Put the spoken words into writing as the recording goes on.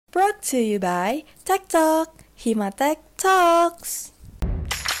Brought to you by Tech Talk, Himatek Talks.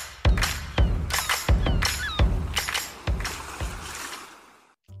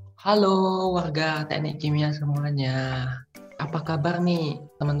 Halo warga teknik kimia semuanya. Apa kabar nih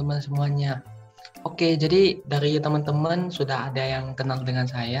teman-teman semuanya? Oke, jadi dari teman-teman sudah ada yang kenal dengan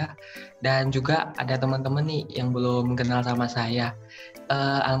saya dan juga ada teman-teman nih yang belum kenal sama saya.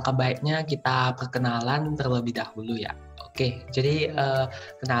 Alangkah baiknya kita perkenalan terlebih dahulu ya. Oke, jadi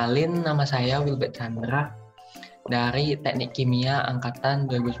kenalin, nama saya Wilbert Chandra dari Teknik Kimia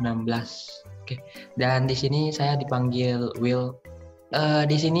angkatan 2019. Oke, dan di sini saya dipanggil Will.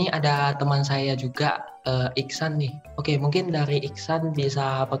 Di sini ada teman saya juga, Iksan nih. Oke, mungkin dari Iksan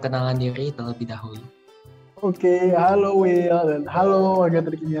bisa perkenalan diri terlebih dahulu. Oke, halo Will dan halo warga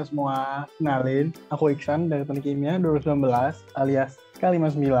Teknik Kimia semua. Kenalin, aku Iksan dari Teknik Kimia 2019 alias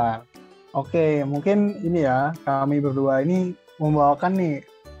K59. Oke, mungkin ini ya, kami berdua ini membawakan nih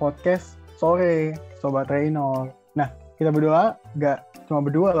podcast sore Sobat Reynor. Nah, kita berdua gak cuma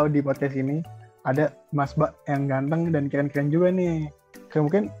berdua loh di podcast ini. Ada Mas Bak yang ganteng dan keren-keren juga nih. Oke,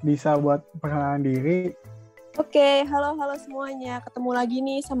 mungkin bisa buat perkenalan diri. Oke, halo semuanya. Ketemu lagi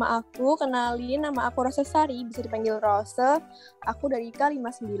nih sama aku. Kenalin, nama aku Rose Sari, bisa dipanggil Rose. Aku dari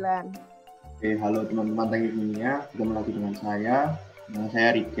K59. Oke, halo teman-teman Teknik Kimia. Ketemu lagi dengan saya. Nama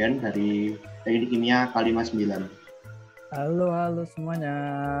saya Rigen dari Teknik Kimia K59. Halo semuanya.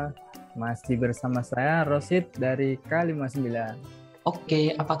 Masih bersama saya Rosid dari K59.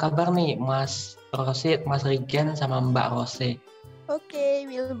 Oke, apa kabar nih Mas Rosid, Mas Rigen, sama Mbak Rose? Oke,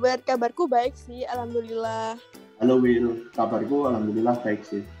 Wilbert, kabarku baik sih, alhamdulillah. Halo Will, kabarku alhamdulillah baik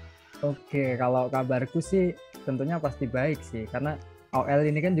sih. Oke, kalau kabarku sih tentunya pasti baik sih, karena OL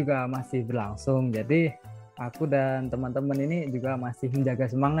ini kan juga masih berlangsung, jadi aku dan teman-teman ini juga masih menjaga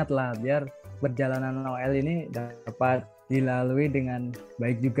semangat lah, biar perjalanan OL ini dapat dilalui dengan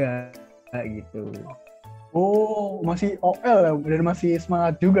baik juga, gitu. Oh, masih OL ya, dan masih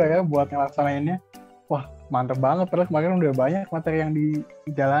semangat juga ya buat ngelaksanainnya. Wah, mantep banget, terus kemarin udah banyak materi yang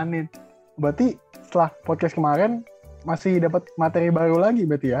dijalanin. Berarti setelah podcast kemarin masih dapat materi baru lagi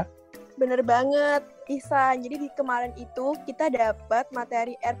berarti ya? Bener banget, Ihsan. Jadi di kemarin itu kita dapat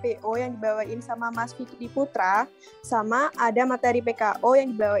materi RPO yang dibawain sama Mas Fikri Putra, sama ada materi PKO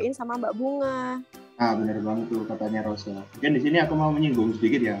yang dibawain sama Mbak Bunga. Nah, benar banget tuh katanya Rosa. Mungkin di sini aku mau menyinggung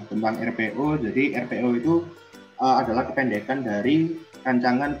sedikit ya tentang RPO. Jadi RPO itu adalah kependekan dari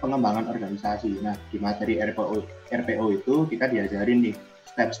rancangan pengembangan organisasi. Nah, di materi RPO itu kita diajarin nih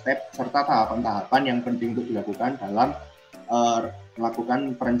step-step serta tahapan-tahapan yang penting untuk dilakukan dalam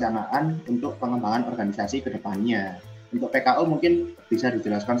melakukan perencanaan untuk pengembangan organisasi ke depannya. Untuk PKO mungkin bisa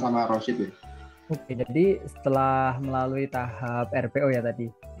dijelaskan sama Rosid ya. Oke, jadi setelah melalui tahap RPO ya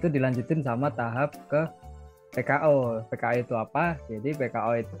tadi, itu dilanjutin sama tahap ke PKO. PKO itu apa? Jadi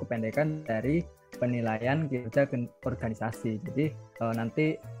PKO itu kependekan dari penilaian kinerja organisasi. Jadi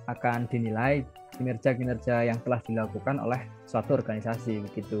nanti akan dinilai kinerja-kinerja yang telah dilakukan oleh suatu organisasi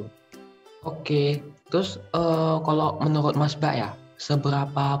begitu. Oke, terus kalau menurut Mas Bak ya,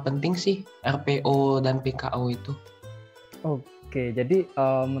 seberapa penting sih RPO dan PKO itu? Oke, jadi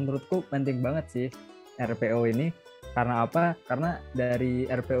menurutku penting banget sih RPO ini. Karena apa? Karena dari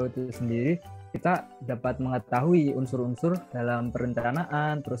RPO itu sendiri kita dapat mengetahui unsur-unsur dalam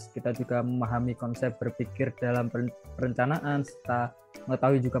perencanaan, terus kita juga memahami konsep berpikir dalam perencanaan, serta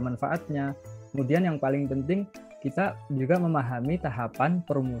mengetahui juga manfaatnya. Kemudian yang paling penting, kita juga memahami tahapan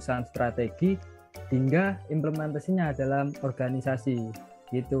perumusan strategi hingga implementasinya dalam organisasi,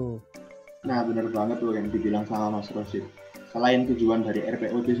 gitu. Nah, benar banget tuh yang dibilang sama Mas Rosid. Selain tujuan dari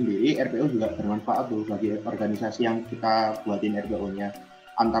RPO itu sendiri, RPO juga bermanfaat tuh bagi organisasi yang kita buatin RPO-nya.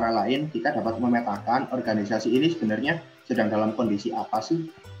 Antara lain, kita dapat memetakan organisasi ini sebenarnya sedang dalam kondisi apa sih?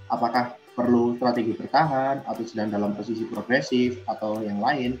 Apakah perlu strategi bertahan, atau sedang dalam posisi progresif, atau yang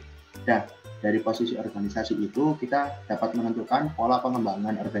lain? Dan dari posisi organisasi itu, kita dapat menentukan pola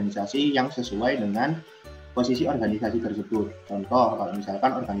pengembangan organisasi yang sesuai dengan posisi organisasi tersebut. Contoh, kalau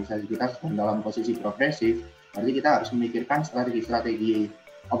misalkan organisasi kita sedang dalam posisi progresif, berarti kita harus memikirkan strategi-strategi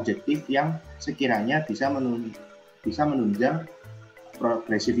objektif yang sekiranya bisa menunjang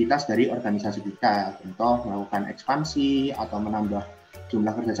progresivitas dari organisasi kita. Contoh, melakukan ekspansi atau menambah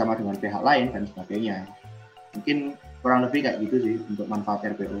jumlah kerjasama dengan pihak lain dan sebagainya. Mungkin kurang lebih kayak gitu sih untuk manfaat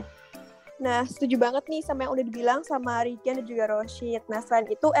RPO. Nah, setuju banget nih sama yang udah dibilang sama Rigen dan juga Roshid. Nah, selain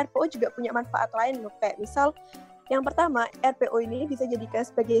itu RPO juga punya manfaat lain loh. Kayak misal, yang pertama, RPO ini bisa jadikan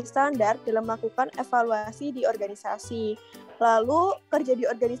sebagai standar dalam melakukan evaluasi di organisasi. Lalu, kerja di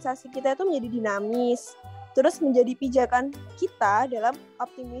organisasi kita itu menjadi dinamis. Terus menjadi pijakan kita dalam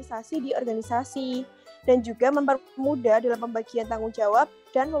optimisasi di organisasi. Dan juga mempermudah dalam pembagian tanggung jawab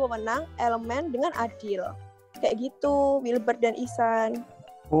dan pemenang elemen dengan adil. Kayak gitu, Wilbert dan Ihsan.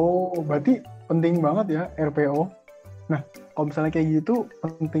 Oh, berarti penting banget ya RPO. Nah, kalau misalnya kayak gitu,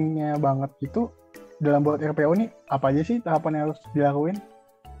 pentingnya banget gitu, dalam buat RPO nih, apa aja sih tahapan yang harus dilakuin?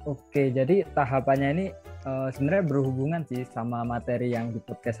 Oke, jadi tahapannya ini sebenarnya berhubungan sih sama materi yang di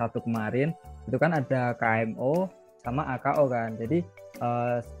podcast 1 kemarin. Itu kan ada KMO sama AKO kan. Jadi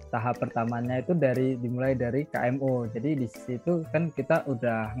tahap pertamanya itu dimulai dari KMO. Jadi di situ kan kita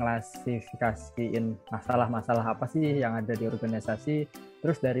udah ngelasifikasiin masalah-masalah apa sih yang ada di organisasi.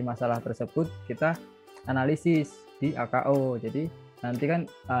 Terus dari masalah tersebut kita analisis di AKO. Jadi nanti kan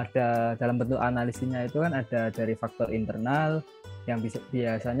ada dalam bentuk analisisnya itu kan ada dari faktor internal yang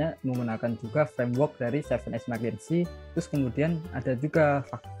biasanya menggunakan juga framework dari 7S McKinsey. Terus kemudian ada juga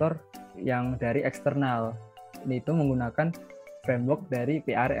faktor yang dari eksternal, itu menggunakan framework dari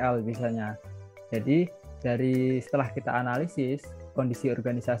PRL biasanya. Jadi setelah kita analisis kondisi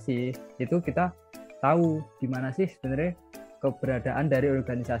organisasi, itu kita tahu di mana sih sebenarnya keberadaan dari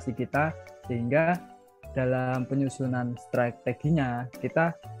organisasi kita, sehingga dalam penyusunan strateginya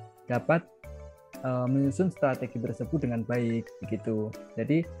kita dapat menyusun strategi tersebut dengan baik begitu.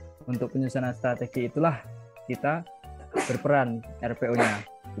 Jadi untuk penyusunan strategi itulah kita berperan RPO-nya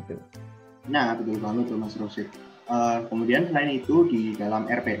gitu. Nah, betul banget tuh Mas Rosid. Kemudian selain itu di dalam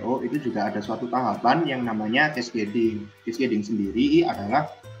RPO itu juga ada suatu tahapan yang namanya cascading. Cascading sendiri adalah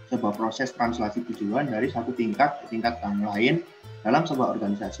sebuah proses translasi tujuan dari satu tingkat ke tingkat yang lain dalam sebuah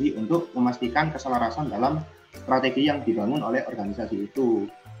organisasi untuk memastikan keselarasan dalam strategi yang dibangun oleh organisasi itu.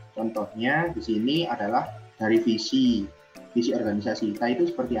 Contohnya di sini adalah dari visi organisasi kita itu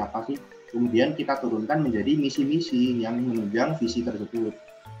seperti apa sih? Kemudian kita turunkan menjadi misi-misi yang menunjang visi tersebut.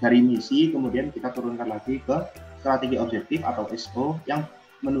 Dari misi kemudian kita turunkan lagi ke strategi objektif atau SO yang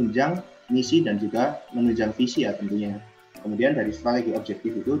menunjang misi dan juga menunjang visi ya tentunya. Kemudian dari strategi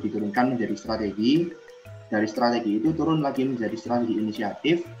objektif itu diturunkan menjadi strategi. Dari strategi itu turun lagi menjadi strategi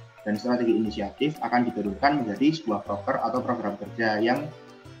inisiatif, dan strategi inisiatif akan diturunkan menjadi sebuah proker atau program kerja yang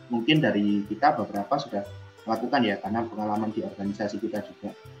mungkin dari kita beberapa sudah melakukan ya, karena pengalaman di organisasi kita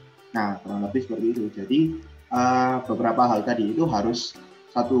juga. Nah, kurang lebih seperti itu. Jadi beberapa hal tadi itu harus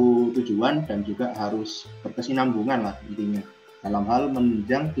satu tujuan dan juga harus berkesinambungan lah intinya dalam hal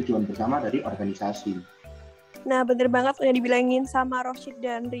menunjang tujuan bersama dari organisasi. Nah, bener banget yang dibilangin sama Roshid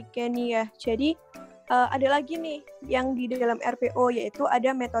dan Rikeni ya. Jadi ada lagi nih yang di dalam RPO, yaitu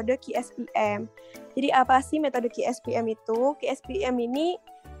ada metode KSPM. Jadi apa sih metode KSPM itu? KSPM ini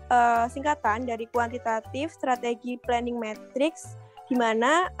singkatan dari kuantitatif strategi planning matrix, di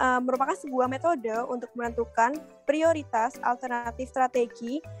mana merupakan sebuah metode untuk menentukan prioritas alternatif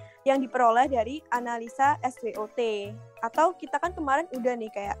strategi yang diperoleh dari analisa SWOT. Atau kita kan kemarin udah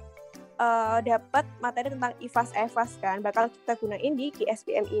nih kayak dapat materi tentang IFAS-EFAS kan, bakal kita gunain di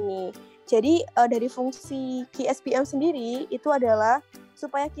KSPM ini. Jadi dari fungsi KSPM sendiri itu adalah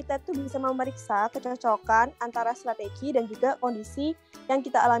supaya kita tuh bisa memeriksa kecocokan antara strategi dan juga kondisi yang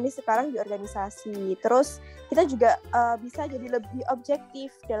kita alami sekarang di organisasi. Terus kita juga bisa jadi lebih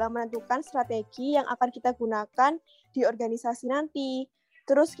objektif dalam menentukan strategi yang akan kita gunakan di organisasi nanti.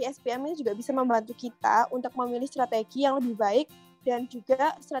 Terus KSPM ini juga bisa membantu kita untuk memilih strategi yang lebih baik dan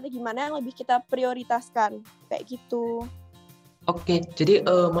juga strategi mana yang lebih kita prioritaskan, kayak gitu. Oke, jadi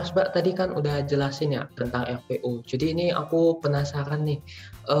Mas Mbak tadi kan udah jelasin ya tentang RPO. Jadi ini aku penasaran nih,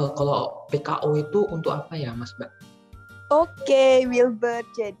 kalau PKO itu untuk apa ya Mas Mbak? Oke, Wilbert.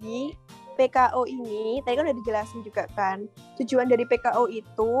 Jadi PKO ini tadi kan udah dijelasin juga kan. Tujuan dari PKO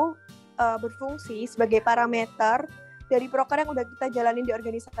itu berfungsi sebagai parameter dari proker yang udah kita jalanin di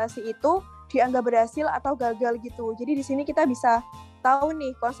organisasi itu dianggap berhasil atau gagal gitu. Jadi di sini kita bisa tahu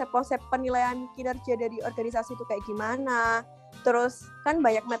nih konsep-konsep penilaian kinerja dari organisasi itu kayak gimana. Terus kan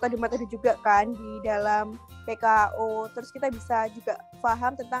banyak metode-metode juga kan di dalam PKO. Terus kita bisa juga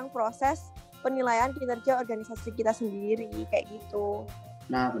paham tentang proses penilaian kinerja organisasi kita sendiri kayak gitu.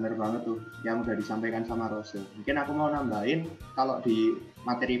 Nah, benar banget tuh yang udah disampaikan sama Rose. Mungkin aku mau nambahin, kalau di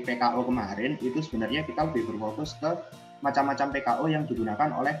materi PKO kemarin itu sebenarnya kita lebih berfokus ke macam-macam PKO yang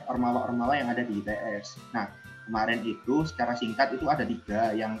digunakan oleh ormawa-ormawa yang ada di ITS. Nah, kemarin itu secara singkat itu ada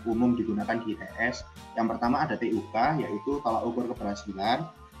 3 yang umum digunakan di ITS. Yang pertama ada TUK, yaitu tolak ukur keberhasilan.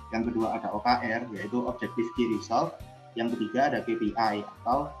 Yang kedua ada OKR, yaitu Objective Key Result. Yang ketiga ada KPI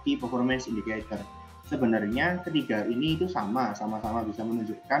atau Key Performance Indicator. Sebenarnya ketiga ini itu sama-sama bisa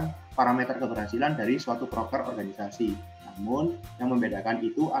menunjukkan parameter keberhasilan dari suatu proker organisasi. Namun yang membedakan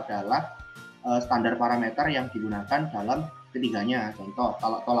itu adalah standar parameter yang digunakan dalam ketiganya. Contoh,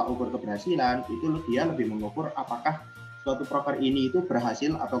 kalau tolak ukur keberhasilan itu dia lebih mengukur apakah suatu proker ini itu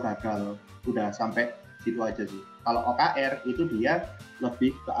berhasil atau gagal. Udah sampai situ aja sih. Kalau OKR itu dia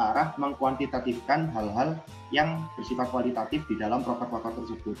lebih ke arah mengkuantitatifkan hal-hal yang bersifat kualitatif di dalam proker-proker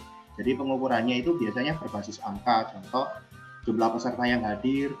tersebut. Jadi pengukurannya itu biasanya berbasis angka, contoh jumlah peserta yang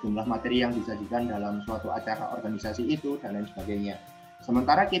hadir, jumlah materi yang disajikan dalam suatu acara organisasi itu, dan lain sebagainya.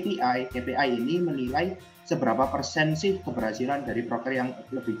 Sementara KPI ini menilai seberapa persen sih keberhasilan dari proker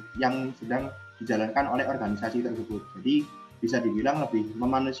yang sedang dijalankan oleh organisasi tersebut. Jadi bisa dibilang lebih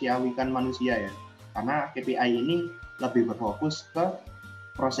memanusiawikan manusia ya, karena KPI ini lebih berfokus ke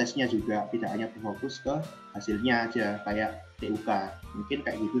prosesnya juga, tidak hanya berfokus ke hasilnya aja kayak TUK. Mungkin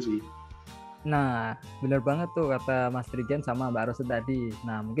kayak gitu sih. Nah, benar banget tuh kata Mas Rigen sama Mbak Rosu tadi.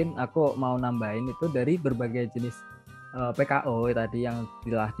 Nah, mungkin aku mau nambahin itu dari berbagai jenis PKO tadi yang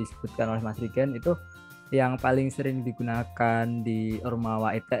telah disebutkan oleh Mas Rigen, itu yang paling sering digunakan di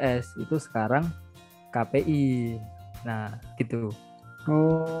Ormawa ITS itu sekarang KPI. Nah, gitu.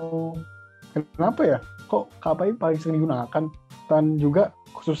 Oh, kenapa ya? Kok KPI paling sering digunakan? Dan juga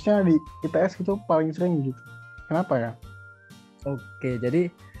khususnya di ITS itu paling sering gitu. Kenapa ya? Oke,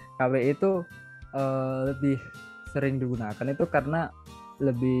 jadi KPI itu lebih sering digunakan itu karena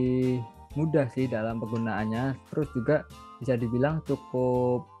lebih mudah sih dalam penggunaannya, terus juga bisa dibilang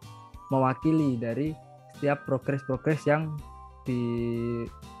cukup mewakili dari setiap progres-progres yang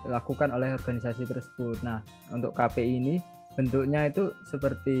dilakukan oleh organisasi tersebut. Nah, untuk KPI ini bentuknya itu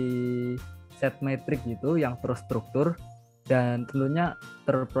seperti set metrik gitu yang terstruktur dan tentunya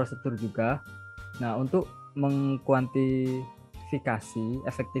terprosedur juga. Nah, untuk mengkuantifikasi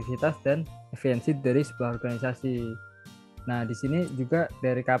efektivitas dan efisiensi dari sebuah organisasi. Nah, di sini juga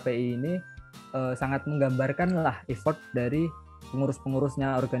dari KPI ini sangat menggambarkan lah effort dari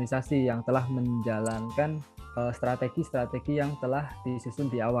pengurus-pengurusnya organisasi yang telah menjalankan strategi-strategi yang telah disusun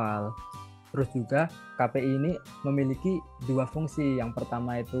di awal. Terus juga KPI ini memiliki dua fungsi. Yang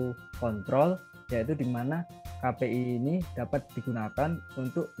pertama itu kontrol, yaitu di mana KPI ini dapat digunakan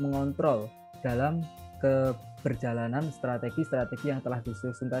untuk mengontrol dalam keberjalanan strategi-strategi yang telah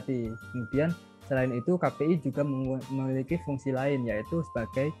disusun tadi. Kemudian selain itu KPI juga memiliki fungsi lain, yaitu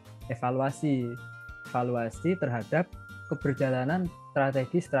sebagai evaluasi terhadap keberjalanan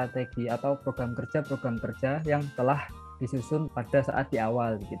strategi-strategi atau program kerja yang telah disusun pada saat di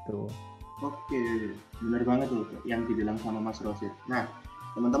awal gitu. Oke, benar banget tuh yang dibilang sama Mas Rosid. Nah,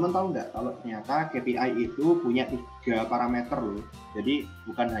 teman-teman tahu nggak kalau ternyata KPI itu punya 3 parameter loh. Jadi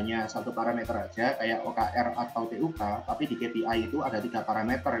bukan hanya satu parameter aja kayak OKR atau TUK, tapi di KPI itu ada 3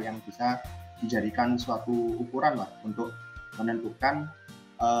 parameter yang bisa dijadikan suatu ukuran lah untuk menentukan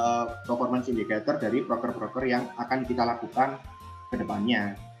performance indicator dari proker-proker yang akan kita lakukan ke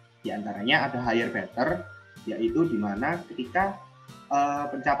depannya. Di antaranya ada higher better, yaitu di mana ketika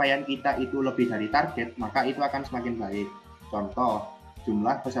pencapaian kita itu lebih dari target, maka itu akan semakin baik. Contoh,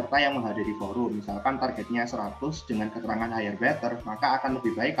 jumlah peserta yang menghadiri forum, misalkan targetnya 100 dengan keterangan higher better, maka akan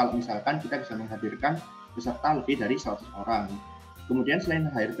lebih baik kalau misalkan kita bisa menghadirkan peserta lebih dari 100 orang. Kemudian selain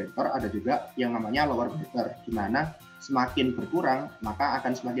higher better, ada juga yang namanya lower better, di mana semakin berkurang, maka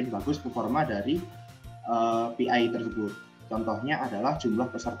akan semakin bagus performa dari PI tersebut. Contohnya adalah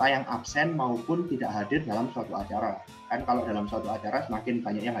jumlah peserta yang absen maupun tidak hadir dalam suatu acara. Kan kalau dalam suatu acara semakin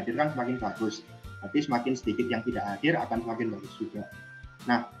banyak yang hadir kan semakin bagus. Berarti semakin sedikit yang tidak hadir akan semakin bagus juga.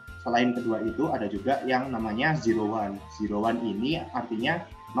 Nah, selain kedua itu ada juga yang namanya 0-1. 0-1 ini artinya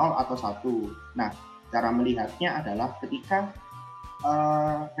 0 atau 1. Nah, cara melihatnya adalah ketika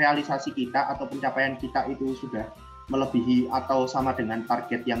realisasi kita atau pencapaian kita itu sudah melebihi atau sama dengan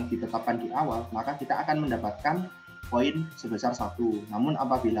target yang ditetapkan di awal, maka kita akan mendapatkan poin sebesar 1. Namun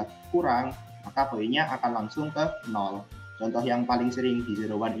apabila kurang, maka poinnya akan langsung ke 0. Contoh yang paling sering di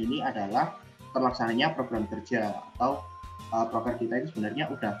 0-1 ini adalah terlaksananya program kerja atau proker kita itu sebenarnya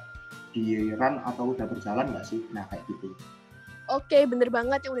udah di run atau udah berjalan nggak sih? Nah, kayak gitu. Oke, bener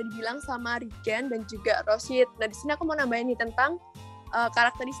banget yang udah dibilang sama Rigen dan juga Rosid. Nah, di sini aku mau nambahin nih tentang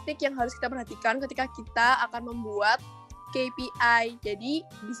karakteristik yang harus kita perhatikan ketika kita akan membuat KPI. Jadi,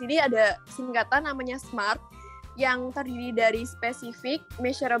 di sini ada singkatan namanya SMART yang terdiri dari spesifik,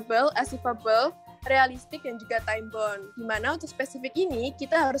 measurable, achievable, realistik, dan juga time bound. Dimana untuk spesifik ini,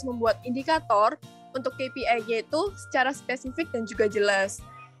 kita harus membuat indikator untuk KPI-nya itu secara spesifik dan juga jelas.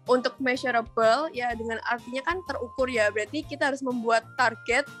 Untuk measurable, ya dengan artinya kan terukur ya, berarti kita harus membuat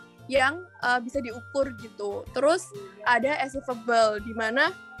target yang bisa diukur gitu. Terus ada achievable, di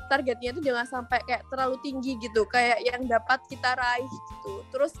mana targetnya itu jangan sampai kayak terlalu tinggi gitu, kayak yang dapat kita raih gitu.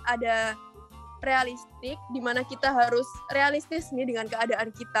 Terus ada realistik, di mana kita harus realistis nih dengan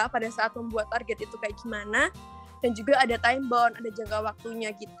keadaan kita pada saat membuat target itu kayak gimana. Dan juga ada time bound, ada jangka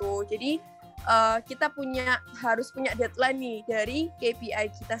waktunya gitu. Jadi kita harus punya deadline nih dari KPI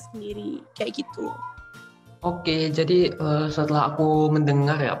kita sendiri, kayak gitu. Oke, jadi setelah aku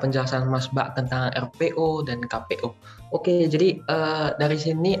mendengar ya penjelasan Mas Bak tentang RPO dan KPO. Oke, jadi dari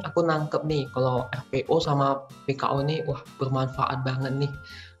sini aku nangkep nih kalau RPO sama PKO ini wah bermanfaat banget nih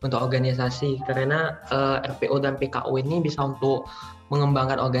untuk organisasi karena RPO dan PKO ini bisa untuk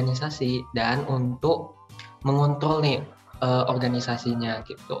mengembangkan organisasi dan untuk mengontrol nih organisasinya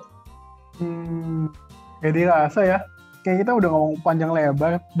gitu. Jadi rasa ya, kayak kita udah ngomong panjang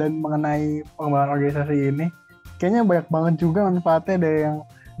lebar dan mengenai pengembangan organisasi ini. Kayaknya banyak banget juga manfaatnya dari yang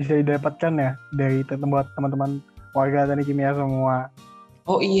bisa didapatkan ya dari teman-teman warga teknik kimia semua.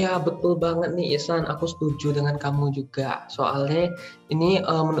 Oh iya, betul banget nih Ihsan. Aku setuju dengan kamu juga. Soalnya ini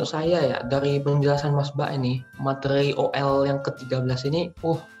menurut saya ya, dari penjelasan Mas Bak ini, materi OL yang ke-13 ini,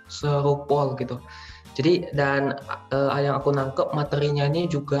 seru pol gitu. Jadi, dan yang aku nangkep materinya ini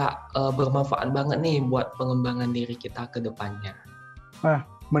juga bermanfaat banget nih buat pengembangan diri kita ke depannya.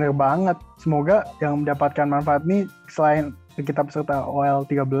 Bener banget. Semoga yang mendapatkan manfaat ini selain kita peserta OL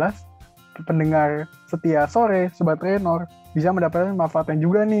 13, pendengar setia sore Sobat Renor bisa mendapatkan manfaatnya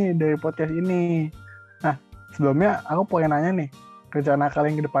juga nih dari podcast ini. Nah, sebelumnya aku pengen nanya nih, rencana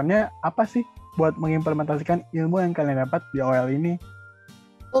kalian ke depannya apa sih buat mengimplementasikan ilmu yang kalian dapat di OL ini?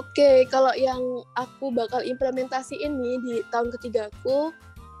 Oke, kalau yang aku bakal implementasiin nih di tahun ketigaku,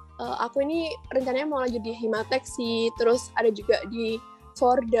 aku ini rencananya mau lanjut di Himatek sih, terus ada juga di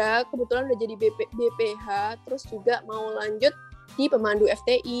Forda, kebetulan udah jadi BPH, terus juga mau lanjut di pemandu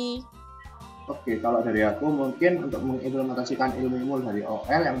FTI. Oke, kalau dari aku mungkin untuk mengimplementasikan ilmu-ilmu dari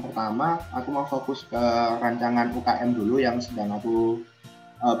OL, yang pertama aku mau fokus ke rancangan UKM dulu yang sedang aku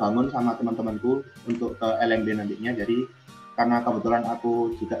bangun sama teman-temanku untuk ke LMB nantinya. Jadi karena kebetulan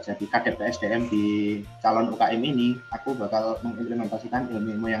aku juga jadi kadep PSDM di calon UKM ini, aku bakal mengimplementasikan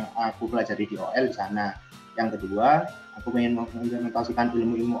ilmu-ilmu yang aku pelajari di OL di sana. Yang kedua, aku ingin mengimplementasikan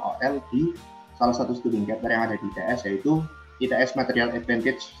ilmu-ilmu OL di salah satu student chapter yang ada di ITS, yaitu ITS Material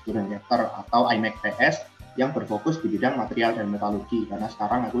Advantage Student Chapter atau IMAC-PS yang berfokus di bidang material dan metalurgi, karena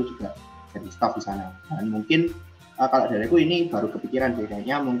sekarang aku juga jadi staff di sana. Dan mungkin kalau dari aku ini baru kepikiran sih,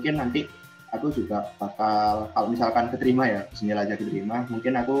 kayaknya mungkin nanti aku juga bakal, kalau misalkan keterima ya, bismillah aja keterima,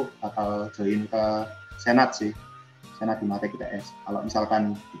 mungkin aku bakal join ke Senat sih, Senat Himatek ITS. Kalau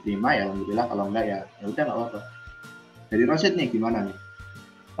misalkan diterima ya alhamdulillah, kalau enggak ya udah nggak apa-apa. Dari Rosid nih gimana nih?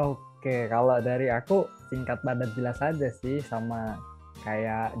 Oke, kalau dari aku singkat padat jelas aja sih, sama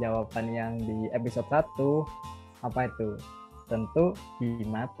kayak jawaban yang di episode 1. Apa itu? Tentu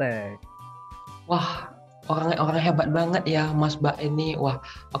Himatek. Wah, orang hebat banget ya Mas Bak ini. Wah,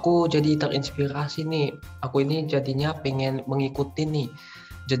 aku jadi terinspirasi nih. Aku ini jadinya pengen mengikuti nih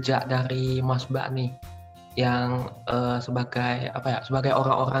jejak dari Mas Bak nih, yang sebagai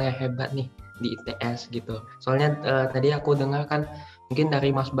orang-orang yang hebat nih di ITS gitu. Soalnya tadi aku dengar kan mungkin dari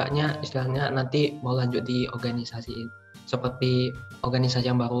Mas Baknya istilahnya nanti mau lanjut di organisasi seperti organisasi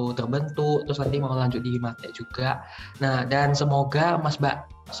yang baru terbentuk, terus nanti mau lanjut di Himatek juga. Nah, dan semoga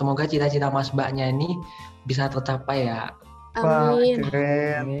cita-cita Mas Baknya ini bisa tercapai ya. Amin. Wah,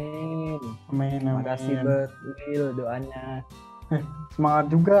 keren. Amin. Amin. Makasih buat Will doanya. Semangat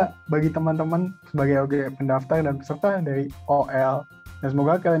juga bagi teman-teman sebagai pendaftar dan peserta dari OL. Dan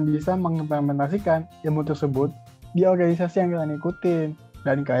semoga kalian bisa mengimplementasikan ilmu tersebut di organisasi yang kalian ikutin.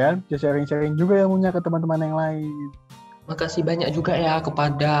 Dan kalian bisa sharing-sharing juga ilmunya ke teman-teman yang lain. Makasih banyak juga ya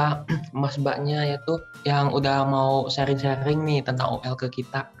kepada Mas Baknya yaitu yang udah mau sharing-sharing nih tentang OL ke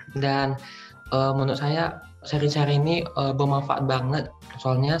kita. Dan menurut saya sharing-sharing ini bermanfaat banget.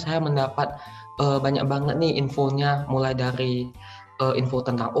 Soalnya saya mendapat banyak banget nih infonya, mulai dari info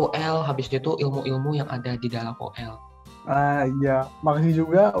tentang OL, habis itu ilmu-ilmu yang ada di dalam OL. Iya, makasih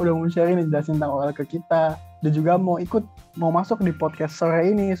juga udah mau sharing dan jelasin tentang OL ke kita. Dan juga mau masuk di podcast sore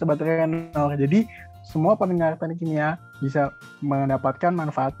ini, Sobat Renor. Jadi, semua pendengar teknik kimia bisa mendapatkan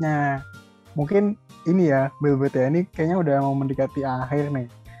manfaatnya. Mungkin ini ya, BLBT ini kayaknya udah mau mendekati akhir nih.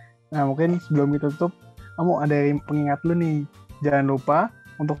 Nah, mungkin sebelum kita tutup, kamu ada pengingat lu nih. Jangan lupa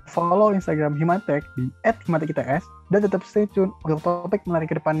untuk follow Instagram Himatek di @himatekits dan tetap stay tune untuk topik menarik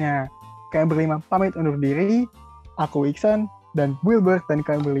ke depannya. Kalian berlima pamit undur diri. Aku Iksan dan Wilbert dan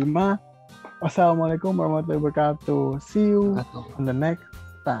kalian berlima. Wassalamualaikum warahmatullahi wabarakatuh. See you on the next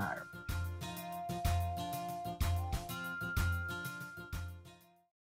time.